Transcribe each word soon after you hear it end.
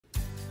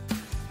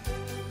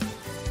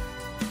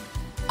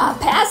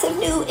Onpassive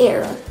new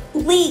era,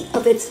 league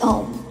of its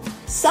own.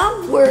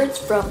 Some words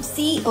from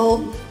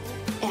C.O.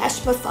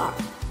 Ashmafar.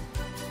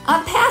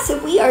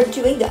 Onpassive, we are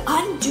doing the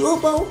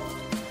undoable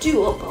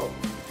doable.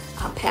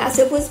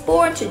 Onpassive was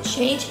born to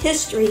change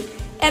history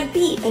and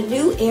be a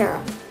new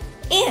era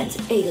and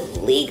a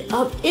league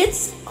of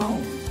its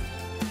own.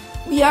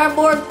 We are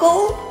more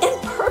goal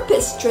and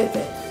purpose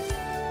driven.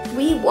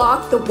 We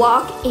walk the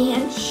walk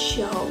and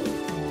show.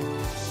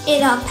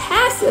 In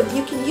Onpassive,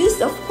 you can use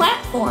the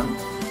platform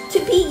to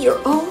be your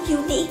own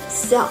unique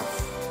self.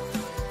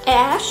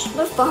 Ash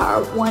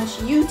Mafar wants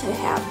you to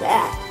have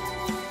that.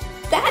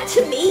 That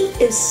to me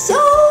is so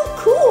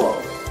cool.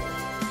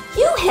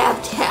 You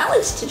have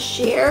talents to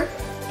share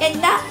and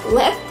not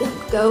let them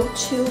go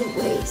to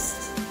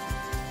waste.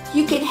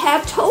 You can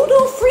have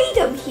total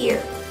freedom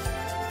here.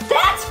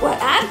 That's what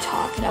I'm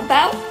talking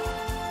about.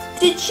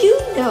 Did you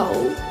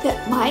know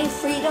that my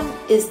freedom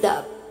is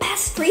the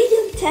best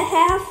freedom to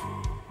have?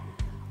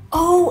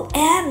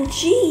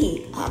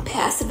 OMG,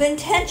 Onpassive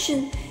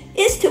intention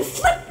is to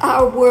flip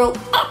our world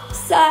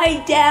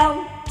upside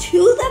down to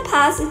the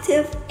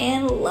positive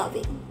and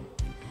loving.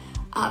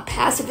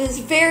 Onpassive is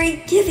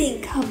very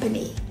giving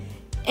company,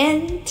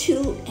 end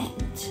to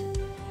end.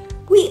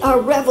 We are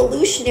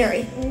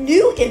revolutionary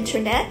new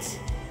internet.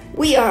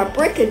 We are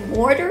brick and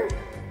mortar,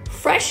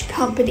 fresh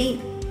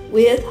company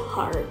with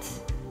heart.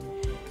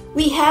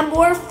 We have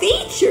more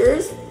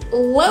features,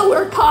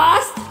 lower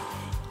cost,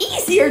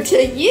 easier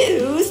to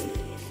use,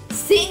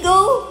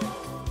 single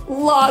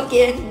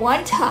login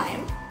one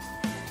time.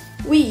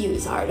 We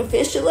use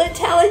artificial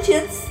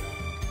intelligence.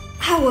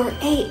 Our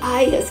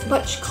AI is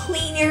much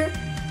cleaner,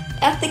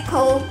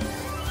 ethical,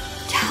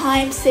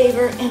 time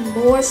saver, and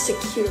more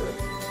secure.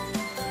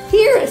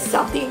 Here is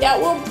something that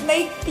will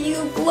make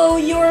you blow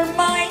your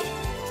mind.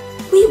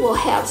 We will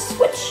have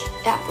switch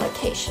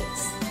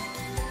applications.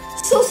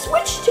 So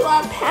switch to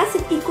our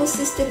Onpassive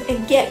ecosystem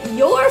and get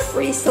your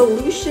free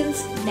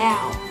solutions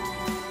now.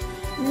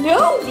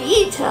 No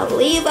need to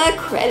leave a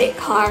credit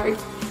card.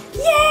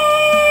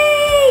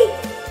 Yay!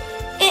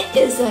 It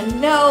is a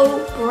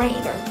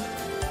no-brainer.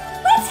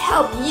 Let's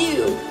help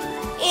you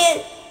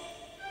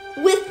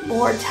with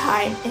more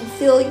time and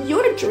fill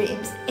your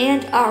dreams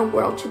and our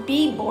world to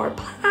be more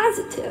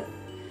positive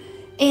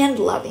and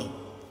loving.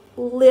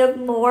 Live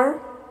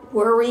more,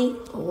 worry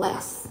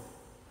less.